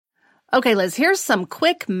Okay, Liz, here's some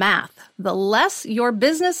quick math. The less your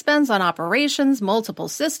business spends on operations, multiple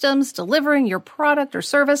systems, delivering your product or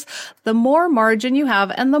service, the more margin you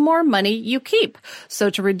have and the more money you keep. So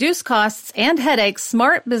to reduce costs and headaches,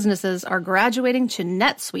 smart businesses are graduating to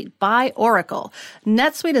NetSuite by Oracle.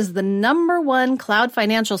 NetSuite is the #1 cloud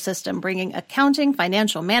financial system, bringing accounting,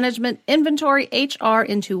 financial management, inventory, HR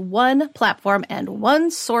into one platform and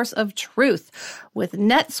one source of truth. With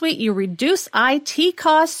NetSuite, you reduce IT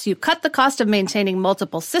costs, you cut the cost of maintaining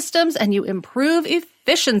multiple systems, and you improve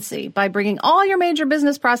efficiency by bringing all your major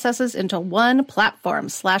business processes into one platform,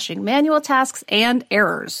 slashing manual tasks and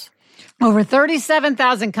errors. Over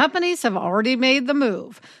 37,000 companies have already made the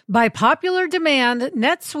move. By popular demand,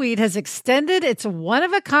 NetSuite has extended its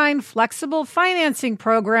one-of-a-kind flexible financing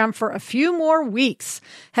program for a few more weeks.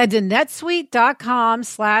 Head to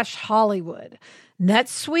netsuite.com/Hollywood.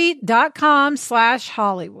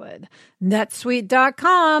 netsuite.com/Hollywood.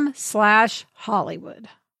 netsuite.com/Hollywood.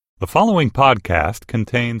 The following podcast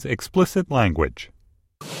contains explicit language.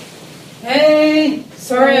 Hey,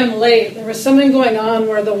 sorry I'm late. There was something going on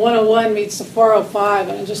where the 101 meets the 405,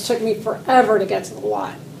 and it just took me forever to get to the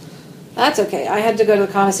lot. That's okay. I had to go to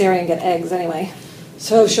the commissary and get eggs anyway.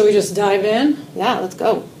 So, shall we just dive in? Yeah, let's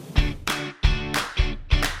go.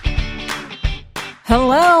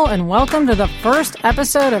 Hello, and welcome to the first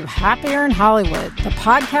episode of Happier in Hollywood, the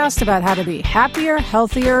podcast about how to be happier,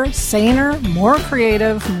 healthier, saner, more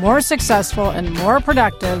creative, more successful, and more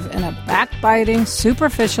productive in a backbiting,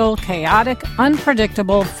 superficial, chaotic,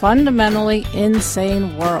 unpredictable, fundamentally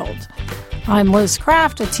insane world. I'm Liz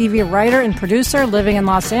Craft, a TV writer and producer living in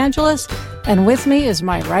Los Angeles, and with me is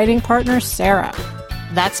my writing partner, Sarah.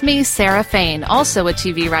 That's me, Sarah Fain, also a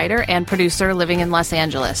TV writer and producer living in Los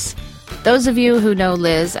Angeles. Those of you who know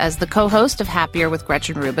Liz as the co-host of Happier with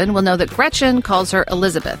Gretchen Rubin will know that Gretchen calls her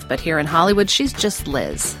Elizabeth, but here in Hollywood, she's just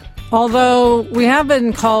Liz. Although we have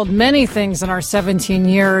been called many things in our 17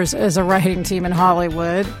 years as a writing team in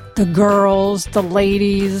Hollywood. The girls, the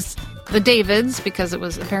ladies. The Davids, because it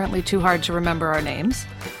was apparently too hard to remember our names.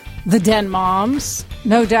 The Den Moms.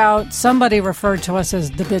 No doubt somebody referred to us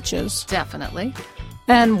as the bitches. Definitely.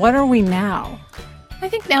 And what are we now? I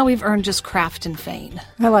think now we've earned just Craft and Fain.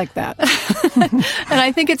 I like that. And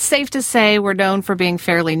I think it's safe to say we're known for being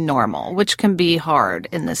fairly normal, which can be hard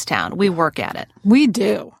in this town. We work at it. We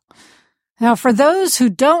do. Now, for those who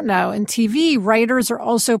don't know, in TV, writers are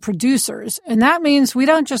also producers. And that means we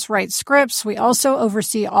don't just write scripts, we also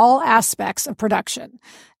oversee all aspects of production.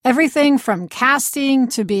 Everything from casting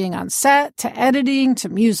to being on set to editing to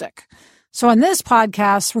music. So on this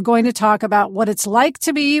podcast, we're going to talk about what it's like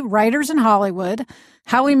to be writers in Hollywood,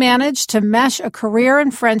 how we manage to mesh a career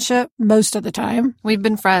and friendship most of the time. We've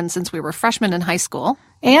been friends since we were freshmen in high school.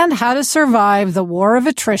 And how to survive the war of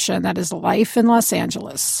attrition that is life in Los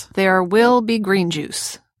Angeles. There will be green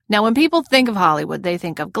juice. Now, when people think of Hollywood, they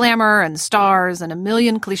think of glamour and stars and a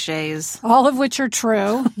million cliches. All of which are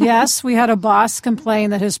true. Yes, we had a boss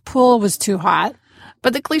complain that his pool was too hot.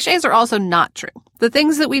 But the cliches are also not true. The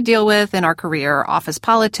things that we deal with in our career, office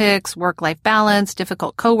politics, work-life balance,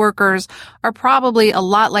 difficult coworkers, are probably a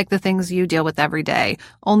lot like the things you deal with every day,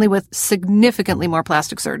 only with significantly more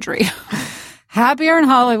plastic surgery. Happier in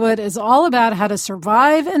Hollywood is all about how to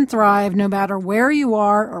survive and thrive no matter where you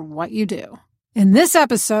are or what you do. In this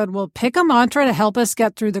episode, we'll pick a mantra to help us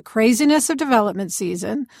get through the craziness of development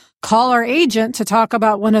season, call our agent to talk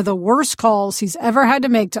about one of the worst calls he's ever had to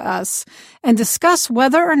make to us, and discuss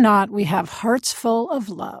whether or not we have hearts full of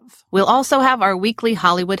love. We'll also have our weekly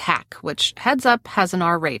Hollywood hack, which, heads up, has an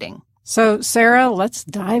R rating. So, Sarah, let's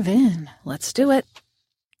dive in. Let's do it.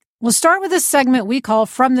 We'll start with a segment we call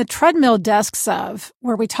From the Treadmill Desks of,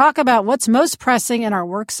 where we talk about what's most pressing in our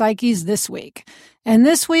work psyches this week. And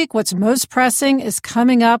this week, what's most pressing is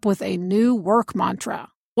coming up with a new work mantra.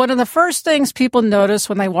 One of the first things people notice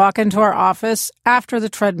when they walk into our office after the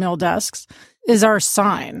treadmill desks is our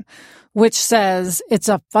sign, which says, "It's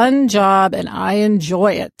a fun job and I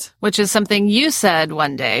enjoy it." Which is something you said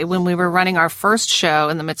one day when we were running our first show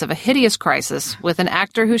in the midst of a hideous crisis with an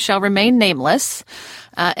actor who shall remain nameless.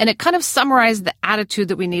 And it kind of summarized the attitude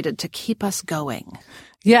that we needed to keep us going.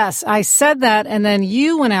 Yes, I said that, and then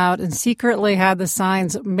you went out and secretly had the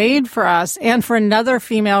signs made for us and for another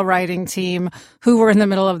female writing team who were in the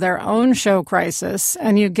middle of their own show crisis,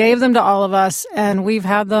 and you gave them to all of us, and we've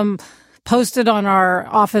had them posted on our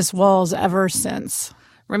office walls ever since.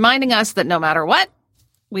 Reminding us that no matter what,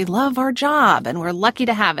 we love our job, and we're lucky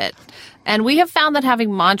to have it. And we have found that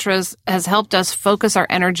having mantras has helped us focus our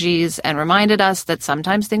energies and reminded us that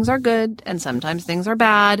sometimes things are good and sometimes things are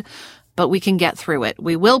bad, but we can get through it.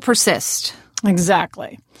 We will persist.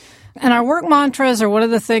 Exactly. And our work mantras are one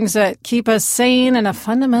of the things that keep us sane in a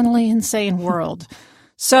fundamentally insane world.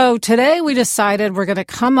 So today we decided we're going to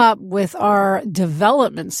come up with our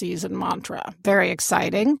development season mantra. Very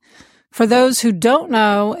exciting. For those who don't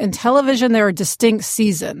know, in television, there are distinct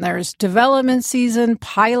seasons. There's development season,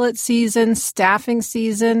 pilot season, staffing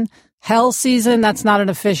season, hell season. That's not an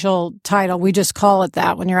official title. We just call it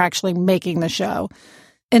that when you're actually making the show.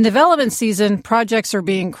 In development season, projects are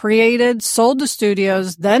being created, sold to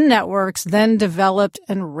studios, then networks, then developed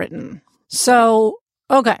and written. So,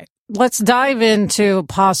 okay. Let's dive into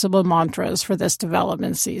possible mantras for this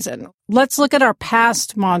development season. Let's look at our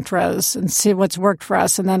past mantras and see what's worked for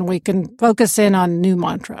us, and then we can focus in on new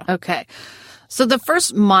mantra. Okay. So the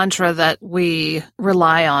first mantra that we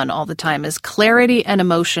rely on all the time is clarity and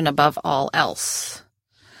emotion above all else.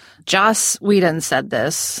 Joss Whedon said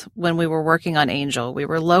this when we were working on Angel. We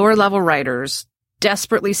were lower level writers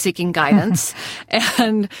desperately seeking guidance.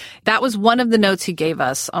 And that was one of the notes he gave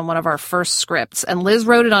us on one of our first scripts. And Liz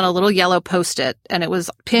wrote it on a little yellow Post-it, and it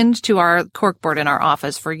was pinned to our corkboard in our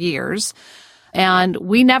office for years. And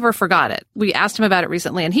we never forgot it. We asked him about it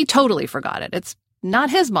recently, and he totally forgot it. It's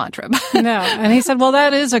not his mantra. No. And he said, well,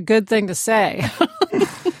 that is a good thing to say.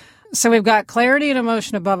 So we've got clarity and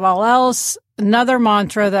emotion above all else. Another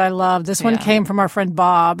mantra that I love, this one came from our friend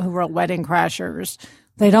Bob, who wrote Wedding Crashers.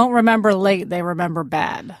 They don't remember late, they remember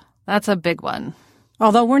bad. That's a big one.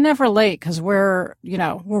 Although we're never late because we're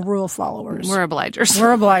rule followers. We're obligers.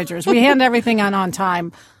 We're obligers. We hand everything on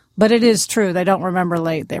time. But it is true. They don't remember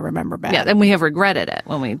late, they remember bad. Yeah, and we have regretted it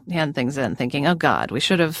when we hand things in, thinking, oh, God, we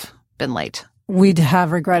should have been late. We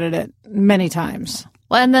have regretted it many times.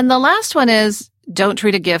 Well, and then the last one is don't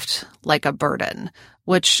treat a gift like a burden,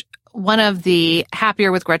 which one of the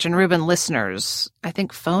Happier with Gretchen Rubin listeners, I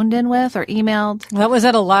think, phoned in with or emailed. That was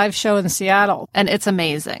at a live show in Seattle. And it's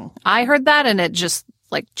amazing. I heard that and it just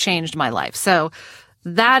changed my life. So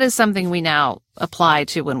that is something we now apply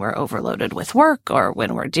to when we're overloaded with work or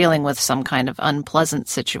when we're dealing with some kind of unpleasant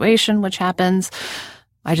situation, which happens.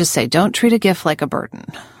 I just say, don't treat a gift like a burden.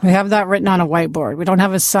 We have that written on a whiteboard. We don't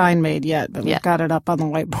have a sign made yet, but we've got it up on the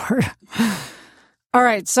whiteboard. All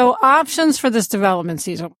right, so options for this development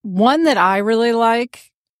season. One that I really like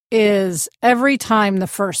is every time the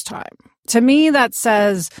first time. To me, that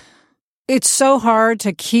says it's so hard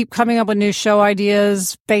to keep coming up with new show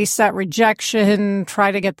ideas, face that rejection,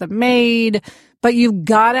 try to get them made, but you've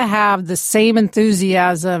got to have the same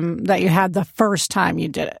enthusiasm that you had the first time you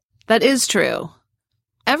did it. That is true.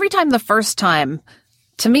 Every time the first time,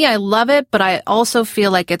 to me, I love it, but I also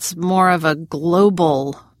feel like it's more of a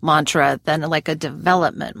global mantra than like a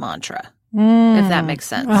development mantra, if that makes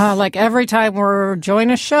sense. Like every time we're join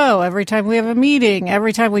a show, every time we have a meeting,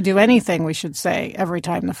 every time we do anything, we should say every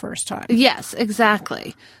time the first time. Yes,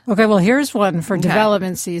 exactly. Okay, well, here's one for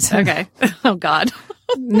development season. Okay. Oh, God.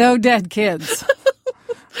 No dead kids.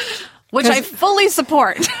 Which I fully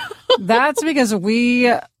support. That's because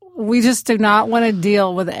we just do not want to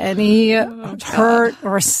deal with any hurt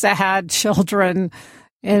or sad children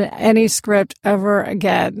in any script ever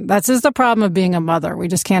again. That's just the problem of being a mother. We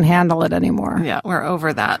just can't handle it anymore. Yeah, we're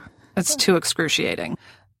over that. It's too excruciating.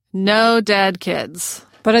 No dead kids.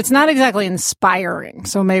 But it's not exactly inspiring,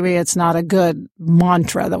 so maybe it's not a good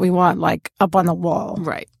mantra that we want, up on the wall.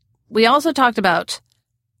 Right. We also talked about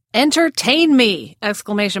entertain me! !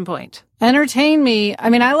 Entertain me.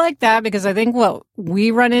 I mean, I like that because I think what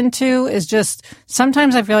we run into is just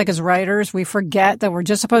sometimes I feel like as writers, we forget that we're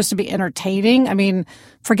just supposed to be entertaining. I mean,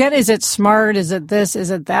 forget, is it smart? Is it this?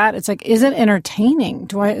 Is it that? It's is it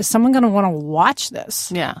entertaining? Is someone going to want to watch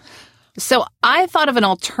this? Yeah. So I thought of an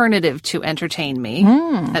alternative to entertain me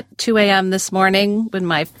at 2 a.m. this morning when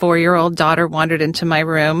my 4-year-old daughter wandered into my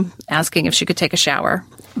room asking if she could take a shower.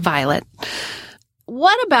 Violet.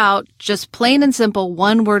 What about just plain and simple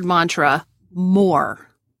one-word mantra, more?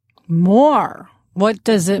 More? What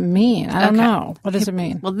does it mean? I don't know. What does it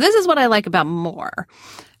mean? Well, this is what I like about more.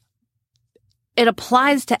 It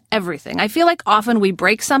applies to everything. I feel like often we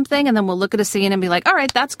break something and then we'll look at a scene and be like, all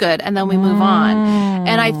right, that's good. And then we move on.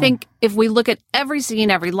 And I think if we look at every scene,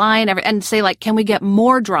 every line, and say can we get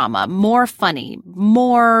more drama, more funny,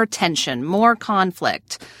 more tension, more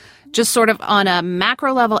conflict? Just sort of on a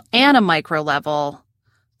macro level and a micro level,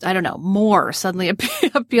 I don't know, more suddenly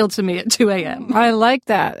appealed to me at 2 a.m. I like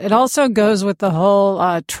that. It also goes with the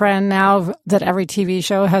whole trend now that every TV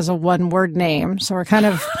show has a one-word name. So we're kind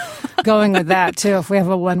of going with that, too, if we have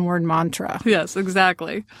a one-word mantra. Yes,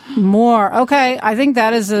 exactly. More. Okay, I think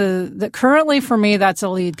that is currently for me, that's a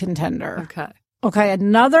lead contender. Okay,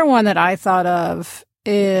 another one that I thought of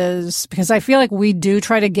is because I feel like we do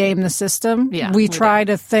try to game the system. Yeah, we try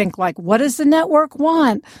to think what does the network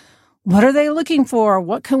want? What are they looking for?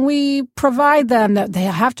 What can we provide them that they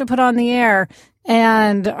have to put on the air?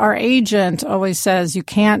 And our agent always says you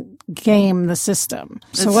can't game the system.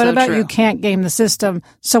 So what about you can't game the system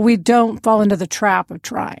so we don't fall into the trap of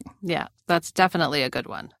trying? Yeah, that's definitely a good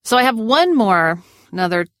one. So I have one more,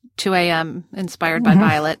 another 2 a.m. inspired by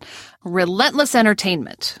Violet. Relentless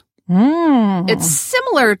entertainment. It's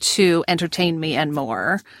similar to Entertain Me and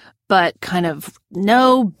More, but kind of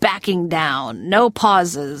no backing down, no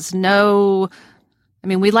pauses, no... I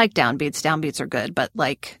mean, we like downbeats. Downbeats are good, but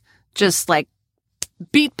just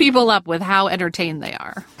beat people up with how entertained they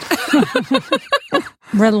are.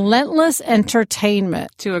 Relentless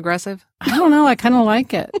entertainment. Too aggressive? I don't know. I kind of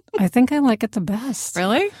like it. I think I like it the best.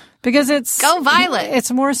 Really? Because it's... Go Violet!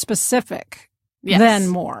 It's more specific than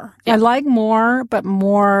More. Yeah. I like More, but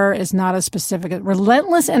More is not as specific.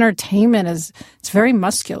 Relentless entertainment it's very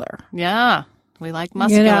muscular. Yeah. We like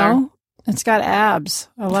muscular. You know? It's got abs.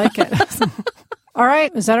 I like it. All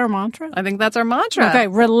right. Is that our mantra? I think that's our mantra. Okay.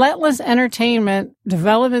 Relentless entertainment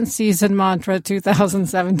development season mantra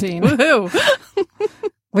 2017. Woohoo!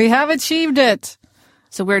 We have achieved it.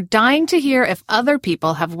 So we're dying to hear if other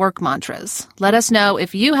people have work mantras. Let us know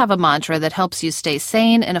if you have a mantra that helps you stay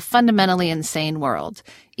sane in a fundamentally insane world.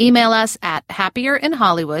 Email us at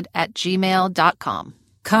happierInhollywood@gmail.com.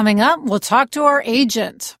 Coming up, we'll talk to our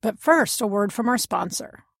agent. But first, a word from our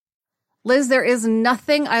sponsor. Liz, there is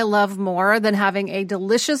nothing I love more than having a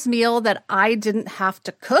delicious meal that I didn't have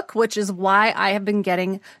to cook, which is why I have been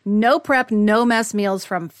getting no prep, no mess meals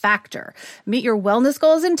from Factor. Meet your wellness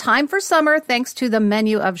goals in time for summer thanks to the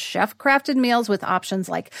menu of chef-crafted meals with options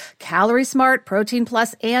like Calorie Smart, Protein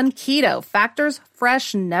Plus, and Keto. Factor's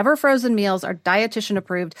fresh, never frozen meals are dietitian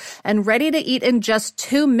approved and ready to eat in just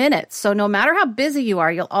 2 minutes. So no matter how busy you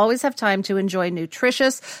are, you'll always have time to enjoy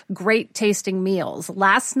nutritious, great tasting meals.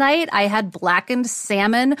 Last night, I had blackened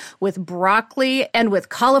salmon with broccoli and with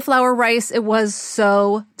cauliflower rice. It was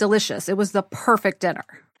so delicious. It was the perfect dinner.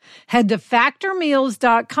 Head to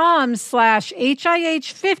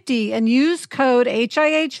factormeals.com/HIH50 and use code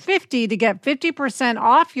HIH50 to get 50%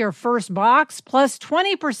 off your first box plus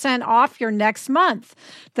 20% off your next month.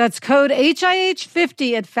 That's code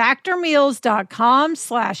HIH50 at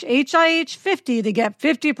factormeals.com/HIH50 to get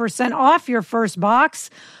 50% off your first box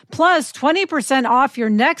plus 20% off your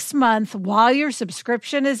next month while your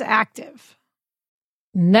subscription is active.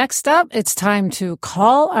 Next up, it's time to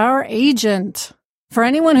call our agent. For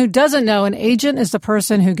anyone who doesn't know, an agent is the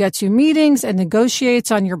person who gets you meetings and negotiates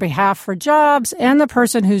on your behalf for jobs, and the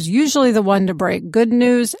person who's usually the one to break good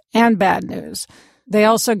news and bad news. They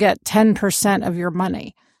also get 10% of your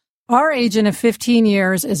money. Our agent of 15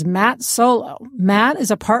 years is Matt Solo. Matt is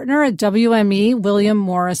a partner at WME William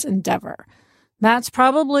Morris Endeavor. Matt's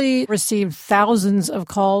probably received thousands of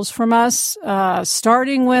calls from us,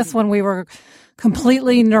 starting with when we were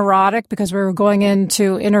completely neurotic because we were going in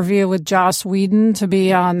to interview with Joss Whedon to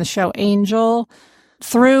be on the show Angel,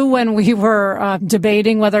 through when we were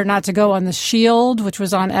debating whether or not to go on The Shield, which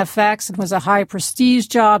was on FX and was a high prestige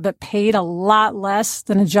job that paid a lot less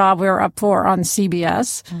than a job we were up for on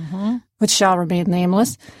CBS, which shall remain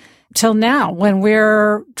nameless, till now when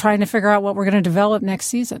we're trying to figure out what we're going to develop next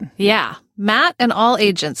season. Yeah. Matt and all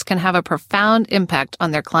agents can have a profound impact on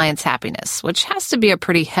their clients' happiness, which has to be a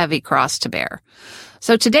pretty heavy cross to bear.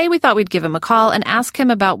 So today we thought we'd give him a call and ask him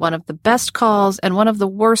about one of the best calls and one of the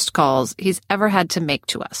worst calls he's ever had to make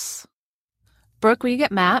to us. Brooke, will you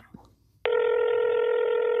get Matt?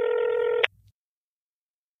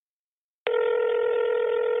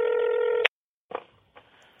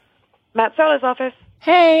 Matt Solo's office.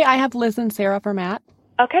 Hey, I have Liz and Sarah for Matt.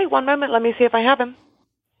 Okay, one moment. Let me see if I have him.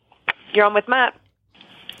 You're on with Matt.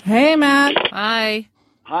 Hey, Matt. Hi.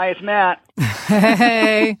 Hi, it's Matt.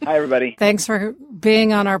 Hey. Hi, everybody. Thanks for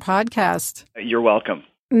being on our podcast. You're welcome.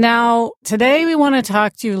 Now, today we want to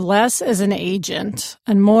talk to you less as an agent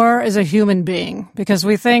and more as a human being, because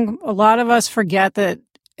we think a lot of us forget that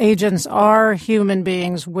agents are human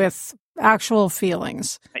beings with actual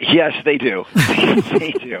feelings. Yes, they do.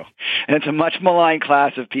 They do. And it's a much maligned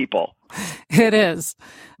class of people. It is.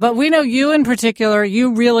 But we know you in particular,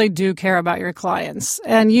 you really do care about your clients.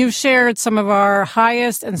 And you've shared some of our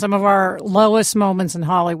highest and some of our lowest moments in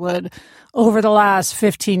Hollywood over the last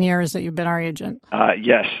 15 years that you've been our agent.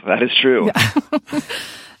 Yes, that is true. Yeah.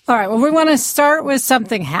 All right. Well, we want to start with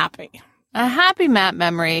something happy. A happy Matt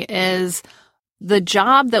memory is the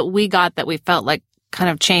job that we got that we felt like kind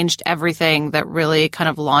of changed everything, that really kind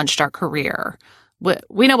of launched our career.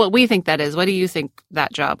 We know what we think that is. What do you think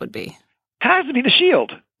that job would be? Has to be The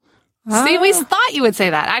Shield. See, we thought you would say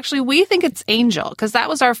that. Actually, we think it's Angel, because that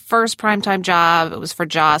was our first primetime job. It was for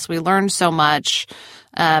Joss. We learned so much.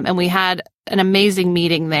 And we had an amazing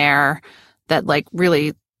meeting there that like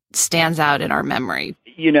really stands out in our memory.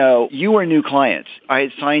 You know, you were new clients. I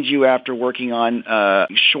had signed you after working on a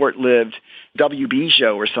short-lived WB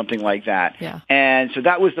show or something like that. Yeah. And so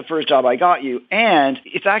that was the first job I got you. And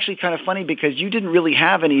it's actually kind of funny because you didn't really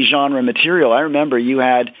have any genre material. I remember you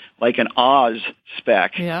had like an Oz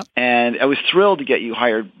spec. Yeah. And I was thrilled to get you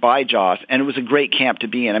hired by Joss. And it was a great camp to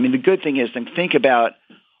be in. I mean, the good thing is then think about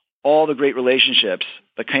all the great relationships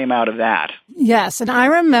that came out of that. Yes. And I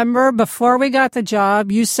remember before we got the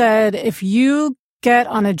job, you said if you get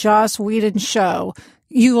on a Joss Whedon show,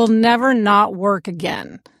 you will never not work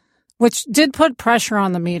again, which did put pressure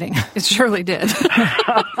on the meeting. It surely did.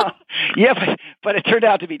 Yeah, but it turned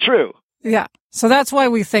out to be true. Yeah. So that's why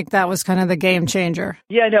we think that was kind of the game changer.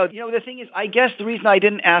 Yeah, no, you know, the thing is, I guess the reason I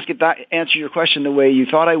didn't answer your question the way you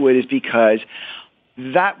thought I would is because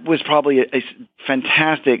that was probably a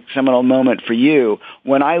fantastic seminal moment for you.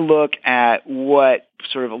 When I look at what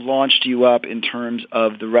sort of launched you up in terms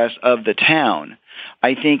of the rest of the town,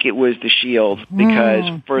 I think it was The Shield because,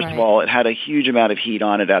 first of all, it had a huge amount of heat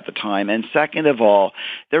on it at the time. And second of all,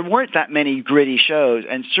 there weren't that many gritty shows,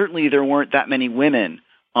 and certainly there weren't that many women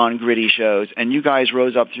on gritty shows. And you guys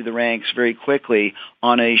rose up through the ranks very quickly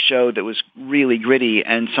on a show that was really gritty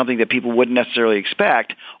and something that people wouldn't necessarily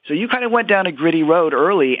expect. So you kind of went down a gritty road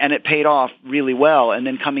early, and it paid off really well. And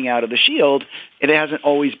then coming out of The Shield, it hasn't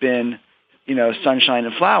always been, you know, sunshine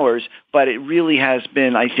and flowers, but it really has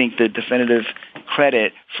been, I think, the definitive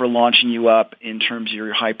credit for launching you up in terms of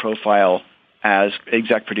your high profile as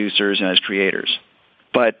exec producers and as creators.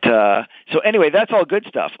 But so anyway, that's all good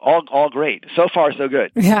stuff. All great. So far, so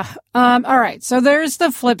good. Yeah. All right. So there's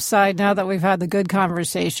the flip side now that we've had the good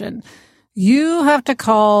conversation. You have to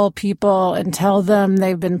call people and tell them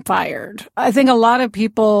they've been fired. I think a lot of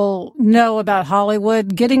people know about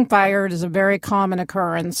Hollywood. Getting fired is a very common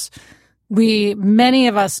occurrence. Many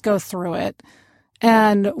of us go through it,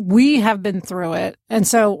 and we have been through it. And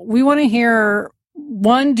so we want to hear,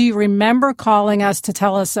 one, do you remember calling us to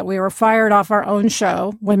tell us that we were fired off our own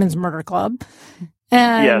show, Women's Murder Club?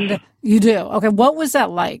 And yes. You do. Okay. What was that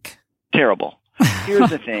like? Terrible. Here's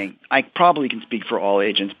the thing. I probably can speak for all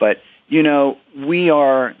agents, but, you know, we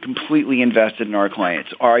are completely invested in our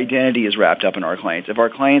clients. Our identity is wrapped up in our clients. If our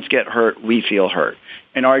clients get hurt, we feel hurt.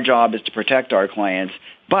 And our job is to protect our clients.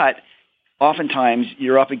 But oftentimes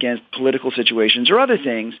you're up against political situations or other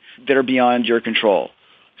things that are beyond your control.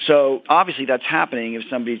 So obviously that's happening if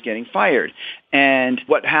somebody's getting fired. And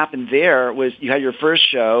what happened there was you had your first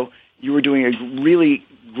show. You were doing a really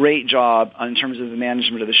great job in terms of the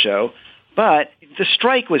management of the show. But the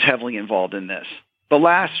strike was heavily involved in this. The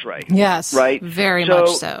last strike. Yes. Right? Very much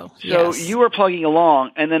so. So you were plugging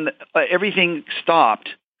along, and then everything stopped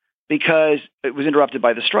because it was interrupted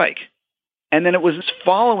by the strike. And then it was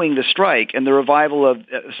following the strike and the revival of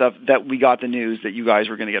stuff that we got the news that you guys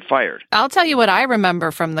were going to get fired. I'll tell you what I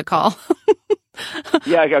remember from the call.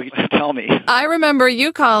 Yeah, tell me. I remember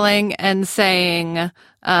you calling and saying...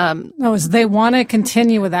 they want to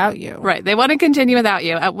continue without you. Right. They want to continue without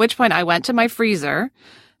you, at which point I went to my freezer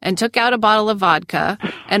and took out a bottle of vodka.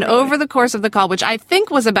 And over the course of the call, which I think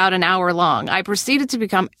was about an hour long, I proceeded to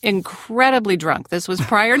become incredibly drunk. This was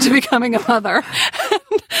prior to becoming a mother.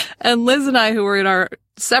 And Liz and I, who were in our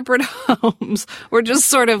separate homes, were just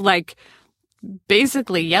sort of like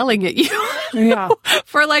basically yelling at you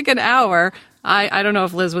for like an hour. I don't know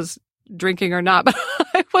if Liz was drinking or not, but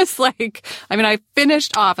I was like, I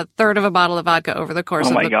finished off a third of a bottle of vodka over the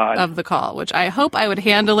course of the call, which I hope I would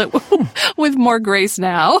handle it with more grace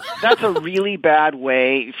now. That's a really bad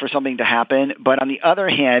way for something to happen. But on the other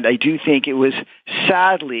hand, I do think it was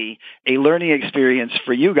sadly a learning experience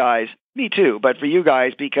for you guys. Me too, but for you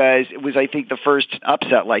guys, because it was, I think, the first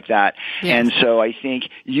upset like that. Yes. And so I think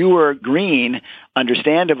you were green,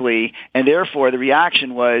 understandably, and therefore the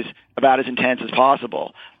reaction was about as intense as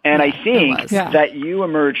possible. And I think that you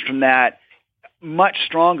emerged from that much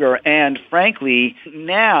stronger. And frankly,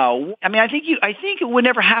 now, I think it would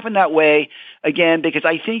never happen that way again, because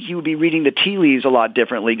I think you would be reading the tea leaves a lot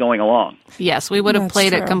differently going along. Yes, we would have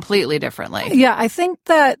played it completely differently. Yeah, I think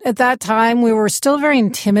that at that time we were still very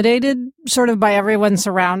intimidated sort of by everyone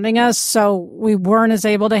surrounding us. So we weren't as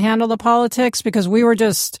able to handle the politics because we were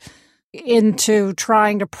just into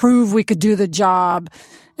trying to prove we could do the job.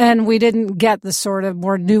 And we didn't get the sort of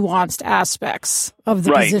more nuanced aspects of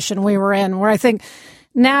the position we were in, where I think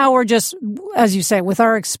now we're just, as you say, with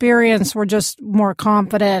our experience, we're just more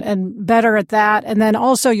confident and better at that. And then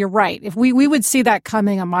also, you're right. If we would see that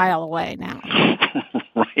coming a mile away now.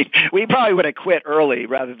 Right. We probably would have quit early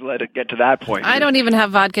rather than let it get to that point. I don't even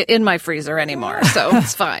have vodka in my freezer anymore, so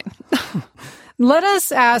it's fine. Let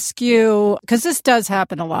us ask you, because this does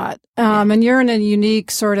happen a lot, and you're in a unique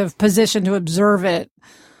sort of position to observe it.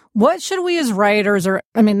 What should we as writers,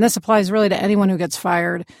 this applies really to anyone who gets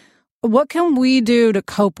fired, what can we do to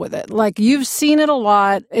cope with it? Like, you've seen it a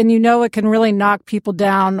lot, and you know it can really knock people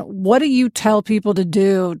down. What do you tell people to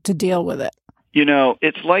do to deal with it?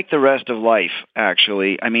 It's like the rest of life,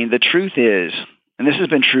 actually. I mean, the truth is, and this has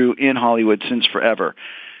been true in Hollywood since forever,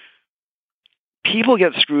 people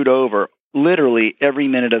get screwed over literally every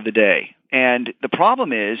minute of the day. And the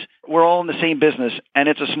problem is, we're all in the same business, and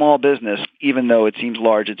it's a small business, even though it seems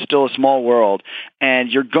large. It's still a small world, and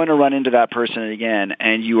you're going to run into that person again,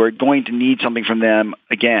 and you are going to need something from them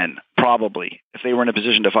again, probably, if they were in a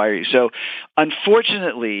position to fire you. So,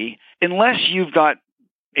 unfortunately, unless you've got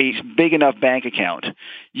a big enough bank account,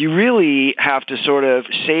 you really have to sort of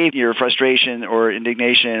save your frustration or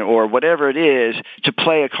indignation or whatever it is to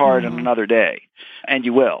play a card on another day, and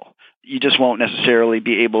you will. You just won't necessarily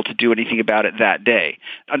be able to do anything about it that day.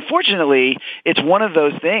 Unfortunately, it's one of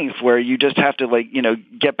those things where you just have to,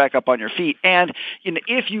 get back up on your feet. And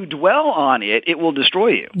if you dwell on it, it will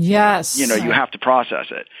destroy you. Yes. You have to process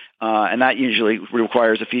it. And that usually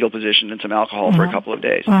requires a fetal position and some alcohol for a couple of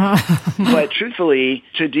days. But truthfully,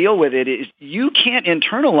 to deal with it, you can't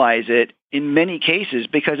internalize it in many cases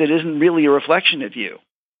because it isn't really a reflection of you.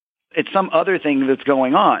 It's some other thing that's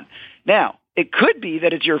going on. Now, it could be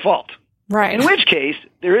that it's your fault. Right. In which case,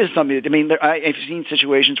 there is something. I've seen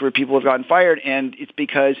situations where people have gotten fired, and it's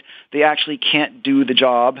because they actually can't do the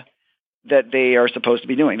job that they are supposed to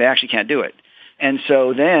be doing. They actually can't do it. And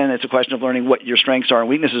so then it's a question of learning what your strengths are and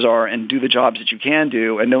weaknesses are and do the jobs that you can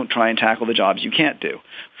do and don't try and tackle the jobs you can't do.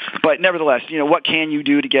 But nevertheless, what can you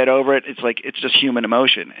do to get over it? It's just human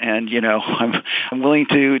emotion. And, I'm willing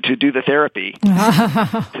to do the therapy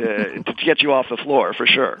to get you off the floor for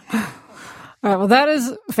sure. All right. Well, that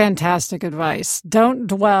is fantastic advice. Don't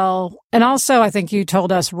dwell. And also, I think you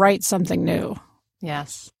told us, write something new.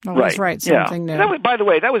 Yes. Always write something new. By the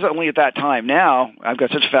way, that was only at that time. Now, I've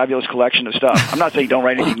got such a fabulous collection of stuff. I'm not saying don't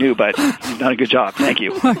write anything new, but you've done a good job. Thank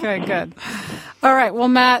you. Okay, good. All right. Well,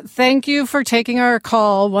 Matt, thank you for taking our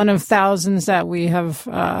call, one of thousands that we have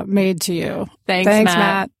made to you. Thanks,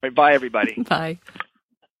 Matt. Right, bye, everybody. Bye.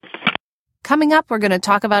 Coming up, we're going to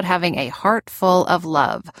talk about having a heart full of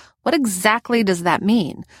love. What exactly does that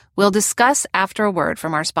mean? We'll discuss after a word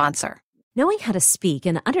from our sponsor. Knowing how to speak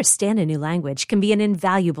and understand a new language can be an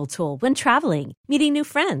invaluable tool when traveling, meeting new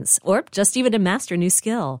friends, or just even to master a new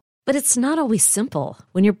skill. But it's not always simple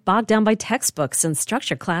when you're bogged down by textbooks and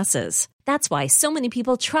structured classes. That's why so many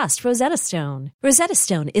people trust Rosetta Stone. Rosetta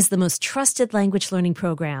Stone is the most trusted language learning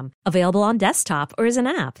program, available on desktop or as an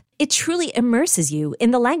app. It truly immerses you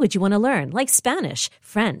in the language you want to learn, like Spanish,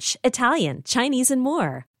 French, Italian, Chinese, and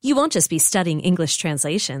more. You won't just be studying English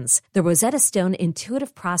translations. The Rosetta Stone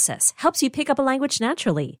intuitive process helps you pick up a language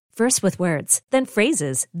naturally, first with words, then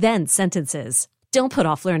phrases, then sentences. Don't put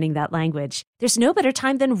off learning that language. There's no better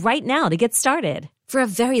time than right now to get started. For a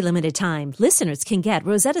very limited time, listeners can get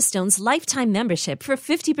Rosetta Stone's lifetime membership for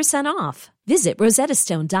 50% off. Visit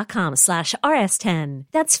rosettastone.com/rs10.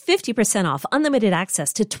 That's 50% off unlimited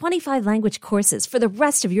access to 25 language courses for the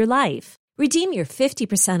rest of your life. Redeem your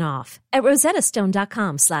 50% off at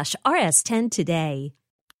rosettastone.com/rs10 today.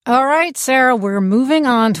 All right, Sarah, we're moving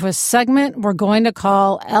on to a segment we're going to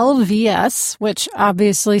call LVS, which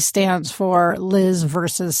obviously stands for Liz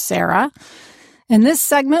versus Sarah. In this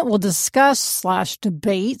segment, we'll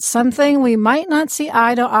discuss/debate something we might not see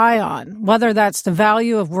eye to eye on, whether that's the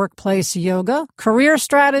value of workplace yoga, career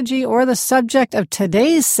strategy, or the subject of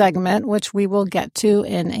today's segment, which we will get to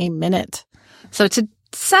in a minute. So to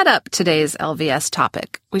set up today's LVS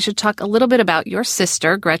topic, we should talk a little bit about your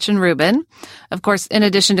sister, Gretchen Rubin. Of course, in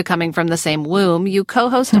addition to coming from the same womb, you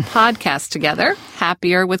co-host a podcast together,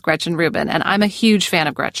 Happier with Gretchen Rubin. And I'm a huge fan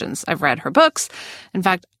of Gretchen's. I've read her books. In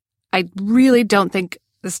fact, I really don't think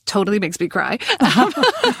this totally makes me cry.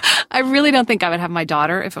 I really don't think I would have my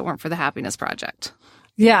daughter if it weren't for the Happiness Project.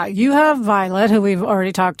 Yeah, you have Violet, who we've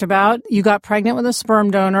already talked about. You got pregnant with a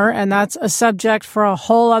sperm donor, and that's a subject for a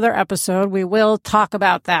whole other episode. We will talk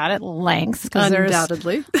about that at length because there's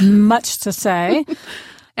much to say.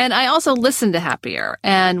 And I also listened to Happier.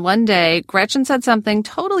 And one day, Gretchen said something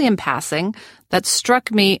totally in passing that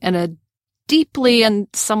struck me in a deeply and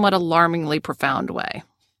somewhat alarmingly profound way.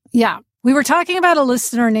 Yeah. We were talking about a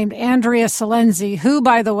listener named Andrea Salenzi, who,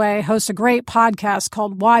 by the way, hosts a great podcast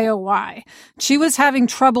called Why Oh Why. She was having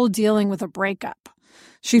trouble dealing with a breakup.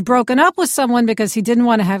 She'd broken up with someone because he didn't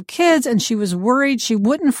want to have kids, and she was worried she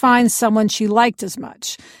wouldn't find someone she liked as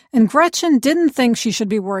much. And Gretchen didn't think she should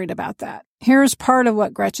be worried about that. Here's part of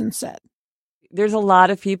what Gretchen said. there's a lot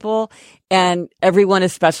of people, and everyone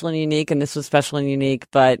is special and unique, and this was special and unique.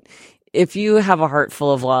 But if you have a heart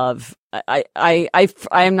full of love, I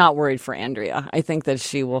am not worried for Andrea. I think that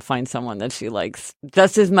she will find someone that she likes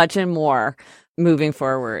just as much and more moving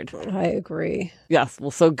forward. I agree. Yes.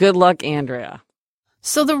 Well, so good luck, Andrea.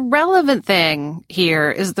 So the relevant thing here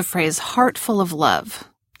is the phrase heart full of love.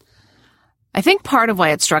 I think part of why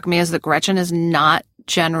it struck me is that Gretchen is not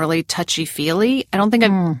generally touchy-feely. I don't think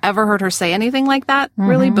I've ever heard her say anything like that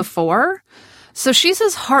really before. So she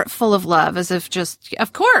says heart full of love as if just,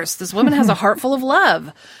 of course, this woman has a heart full of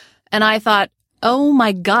love. And I thought, oh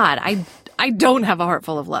my God, I don't have a heart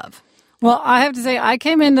full of love. Well, I have to say, I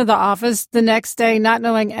came into the office the next day not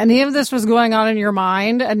knowing any of this was going on in your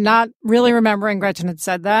mind and not really remembering Gretchen had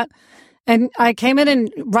said that. And I came in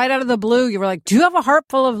and right out of the blue, you were like, do you have a heart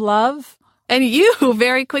full of love? And you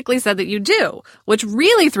very quickly said that you do, which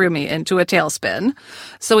really threw me into a tailspin.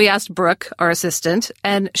 So we asked Brooke, our assistant,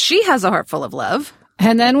 and she has a heart full of love.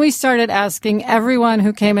 And then we started asking everyone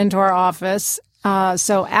who came into our office.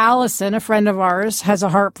 So Allison, a friend of ours, has a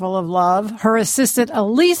heart full of love. Her assistant,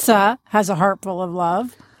 Elisa, has a heart full of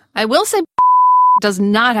love. I will say does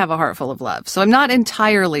not have a heart full of love, so I'm not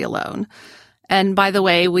entirely alone. And by the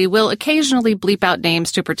way, we will occasionally bleep out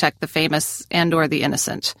names to protect the famous and or the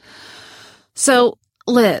innocent. So,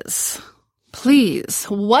 Liz, please,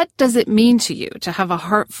 what does it mean to you to have a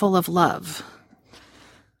heart full of love?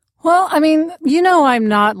 Well, I mean, I'm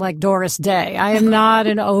not like Doris Day. I am not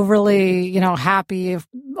an overly, happy,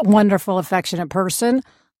 wonderful, affectionate person.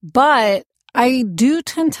 But I do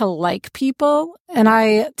tend to like people, and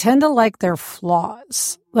I tend to like their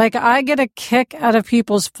flaws. Like, I get a kick out of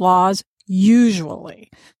people's flaws,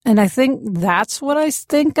 usually. And I think that's what I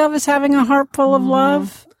think of as having a heart full of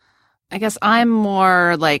love. I guess I'm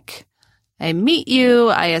more like, I meet you,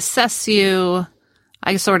 I assess you,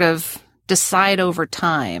 I sort of decide over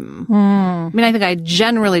time. I mean, I think I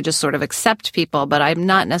generally just sort of accept people, but I'm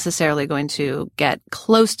not necessarily going to get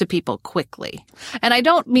close to people quickly. And I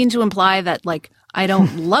don't mean to imply that, like, I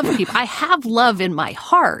don't love people. I have love in my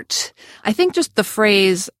heart. I think just the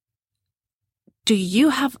phrase, do you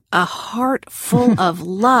have a heart full of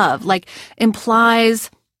love, like,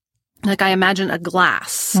 implies... Like, I imagine a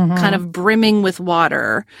glass kind of brimming with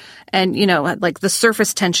water and, like the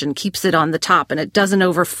surface tension keeps it on the top and it doesn't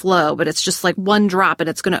overflow, but it's just like one drop and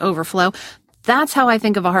it's going to overflow. That's how I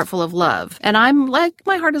think of a heart full of love. And I'm like,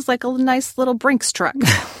 my heart is like a nice little Brinks truck.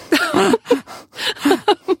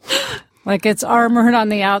 Like it's armored on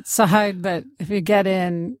the outside, but if you get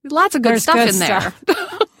in, lots of good stuff in there.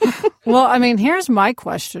 Well, I mean, here's my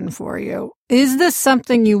question for you. Is this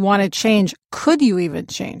something you want to change? Could you even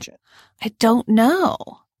change it? I don't know.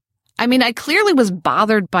 I mean, I clearly was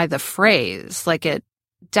bothered by the phrase. Like, it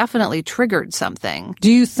definitely triggered something.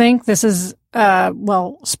 Do you think this is,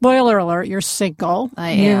 spoiler alert, you're single.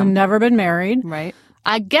 I am. You've never been married. Right.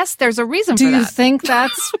 I guess there's a reason for that. Do you think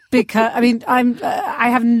that's because, I mean, I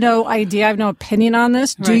have no idea. I have no opinion on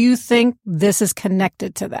this. Right. Do you think this is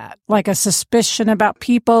connected to that? Like a suspicion about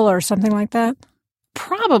people or something like that?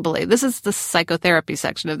 Probably. This is the psychotherapy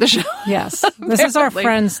section of the show. Yes. This is our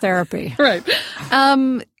friends' therapy. Right.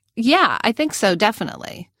 Yeah, I think so,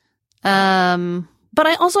 definitely. But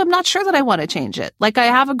I also am not sure that I want to change it. Like, I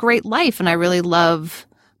have a great life and I really love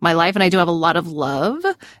my life and I do have a lot of love.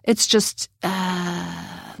 It's just,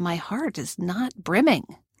 my heart is not brimming.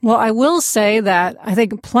 Well, I will say that I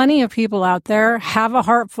think plenty of people out there have a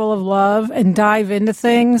heart full of love and dive into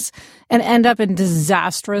things and end up in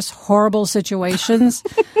disastrous, horrible situations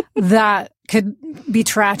that could be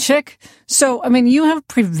tragic. So, I mean, you have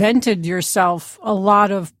prevented yourself a lot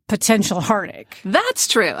of potential heartache. That's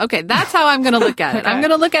true. Okay, that's how I'm going to look at it. I'm going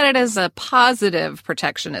to look at it as a positive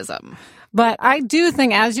protectionism. But I do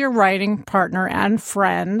think as your writing partner and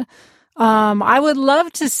friend, I would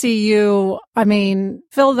love to see you,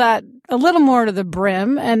 fill that a little more to the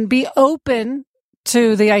brim and be open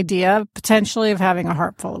to the idea potentially of having a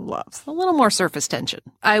heart full of love. A little more surface tension.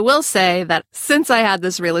 I will say that since I had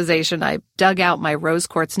this realization, I dug out my rose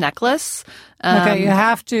quartz necklace. Okay, you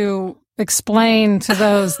have to explain to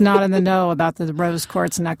those not in the know about the rose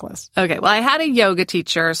quartz necklace. Okay, well, I had a yoga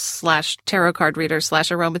teacher / tarot card reader /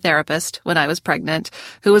 aromatherapist when I was pregnant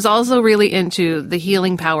who was also really into the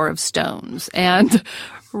healing power of stones. And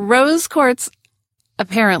rose quartz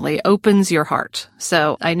apparently opens your heart.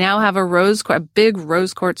 So I now have a big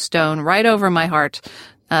rose quartz stone right over my heart.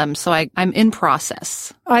 So I'm in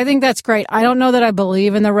process. I think that's great. I don't know that I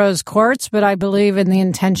believe in the rose quartz, but I believe in the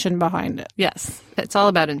intention behind it. Yes, it's all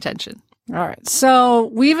about intention. All right. So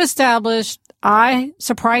we've established I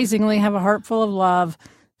surprisingly have a heart full of love.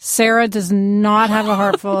 Sarah does not have a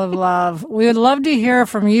heart full of love. We would love to hear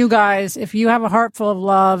from you guys if you have a heart full of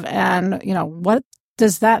love and, what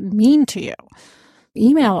does that mean to you?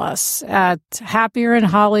 Email us at happierin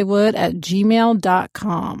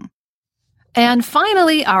hollywood@gmail.com. And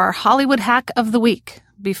finally, our Hollywood hack of the week.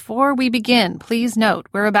 Before we begin, please note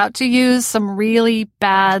we're about to use some really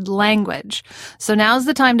bad language. So now's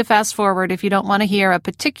the time to fast forward if you don't want to hear a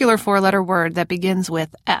particular 4-letter word that begins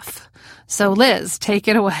with F. So Liz, take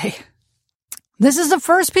it away. This is the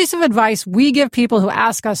first piece of advice we give people who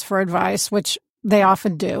ask us for advice, which they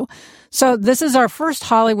often do. So this is our first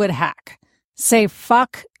Hollywood hack. Say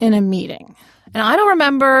fuck in a meeting. And I don't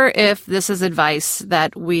remember if this is advice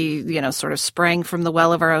that we, sort of sprang from the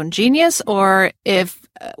well of our own genius or if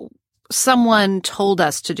someone told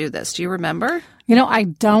us to do this. Do you remember? I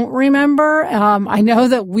don't remember. I know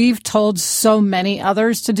that we've told so many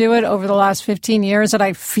others to do it over the last 15 years that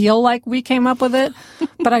I feel like we came up with it,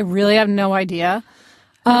 but I really have no idea.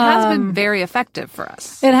 It has been very effective for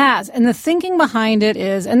us. It has. And the thinking behind it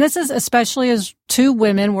is, and this is especially as two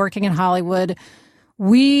women working in Hollywood,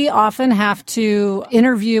 we often have to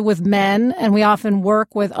interview with men, and we often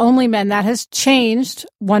work with only men. That has changed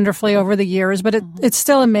wonderfully over the years, but it's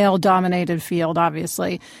still a male-dominated field,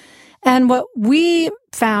 obviously. And what we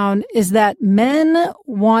found is that men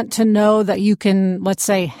want to know that you can, let's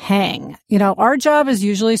say, hang. Our job is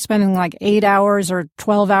usually spending like 8 hours or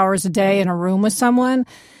 12 hours a day in a room with someone.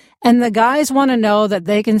 And the guys want to know that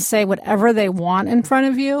they can say whatever they want in front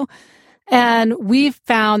of you. And we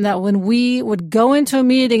found that when we would go into a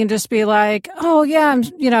meeting and just be like, oh, yeah,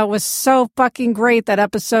 it was so fucking great, that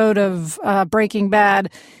episode of Breaking Bad,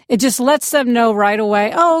 it just lets them know right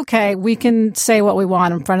away, oh, okay, we can say what we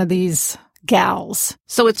want in front of these gals.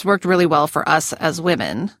 So it's worked really well for us as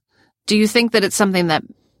women. Do you think that it's something that,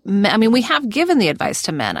 we have given the advice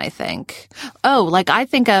to men, I think. Oh, I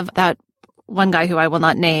think of that one guy who I will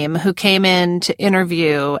not name, who came in to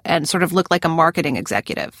interview and sort of looked like a marketing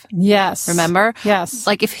executive. Yes. Remember? Yes.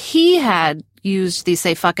 If he had used the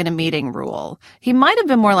say fuck in a meeting rule, he might have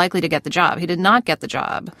been more likely to get the job. He did not get the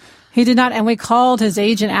job. He did not. And we called his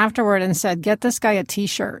agent afterward and said, get this guy a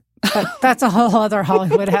T-shirt. But that's a whole other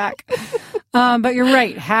Hollywood hack. But you're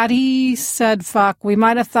right. Had he said fuck, we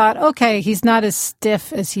might have thought, okay, he's not as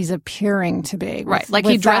stiff as he's appearing to be. Right.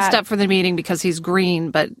 He dressed up for the meeting because he's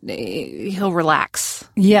green, but he'll relax.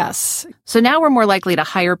 Yes. So now we're more likely to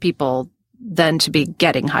hire people than to be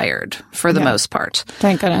getting hired for the most part.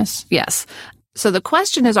 Thank goodness. Yes. So the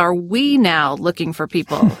question is, are we now looking for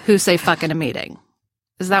people who say fuck in a meeting?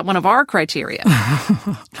 Is that one of our criteria?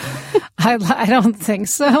 I don't think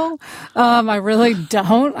so. I really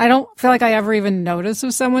don't. I don't feel like I ever even notice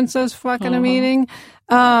if someone says fuck in a meeting.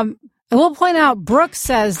 I will point out, Brooke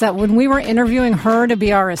says that when we were interviewing her to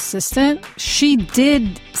be our assistant, she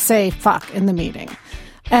did say fuck in the meeting.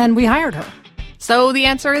 And we hired her. So the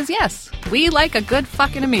answer is yes. We like a good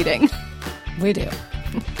fuck in a meeting. We do.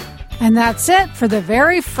 And that's it for the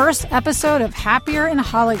very first episode of Happier in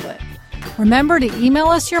Hollywood. Remember to email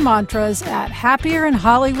us your mantras at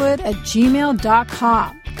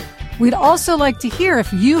happierinhollywood@gmail.com. We'd also like to hear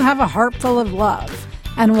if you have a heart full of love,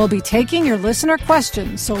 and we'll be taking your listener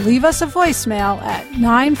questions, so leave us a voicemail at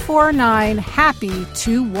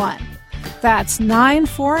 949-HAPPY-21. That's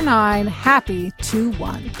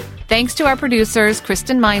 949-HAPPY-21. Thanks to our producers,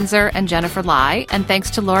 Kristen Meinzer and Jennifer Lai, and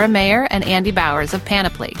thanks to Laura Mayer and Andy Bowers of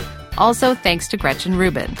Panoply. Also, thanks to Gretchen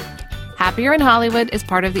Rubin. Happier in Hollywood is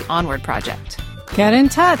part of the Onward Project. Get in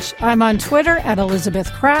touch. I'm on Twitter at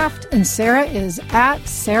Elizabeth Kraft, and Sarah is at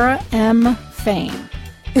Sarah M. Fain.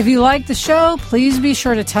 If you like the show, please be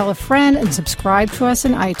sure to tell a friend and subscribe to us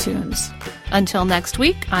in iTunes. Until next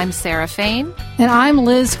week, I'm Sarah Fain. And I'm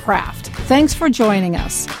Liz Kraft. Thanks for joining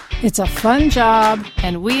us. It's a fun job,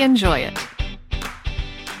 and we enjoy it.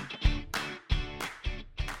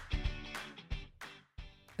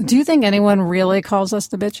 Do you think anyone really calls us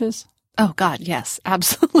the bitches? Oh, God, yes,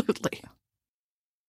 absolutely.